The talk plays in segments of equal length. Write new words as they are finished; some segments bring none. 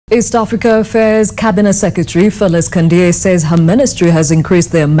East Africa Affairs Cabinet Secretary Phyllis Kandie says her ministry has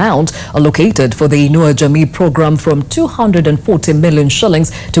increased the amount allocated for the Inua Jamii program from 240 million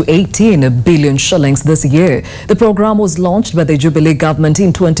shillings to 18 billion shillings this year. The program was launched by the Jubilee government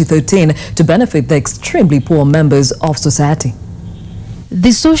in 2013 to benefit the extremely poor members of society.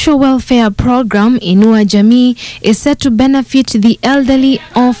 The social welfare program, Inua Jamii, is set to benefit the elderly,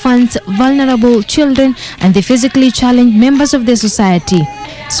 orphans, vulnerable children, and the physically challenged members of the society.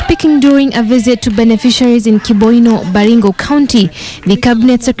 Speaking during a visit to beneficiaries in Kiboino, Baringo County, the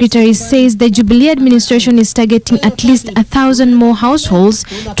Cabinet Secretary says the Jubilee administration is targeting at least 1,000 more households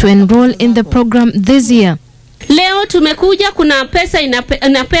to enroll in the program this year. Leo tumekuja, kuna pesa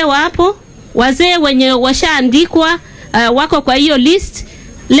inapewa hapo, wazee wenye washaandikwa wako kwa hiyo list,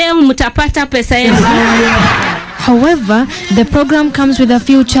 leo mtapata pesa yenu. However, the program comes with a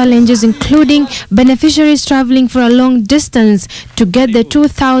few challenges, including beneficiaries traveling for a long distance to get the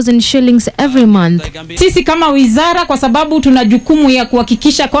 2,000 shillings every month. Sisi kama wizara, kwa sababu tuna jukumu ya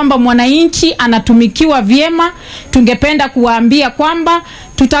kuhakikisha kwamba mwananchi anatumikiwa vyema, tungependa kuwaambia kwamba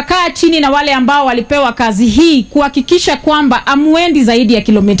tutakaa chini na wale ambao walipewa kazi hii kuhakikisha kwamba amuendi zaidi ya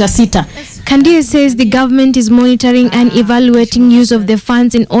kilomita 6. Kandie says the government is monitoring and evaluating use of the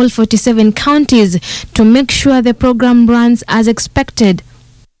funds in all 47 counties to make sure the program runs as expected.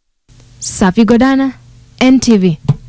 Safi Godana, NTV.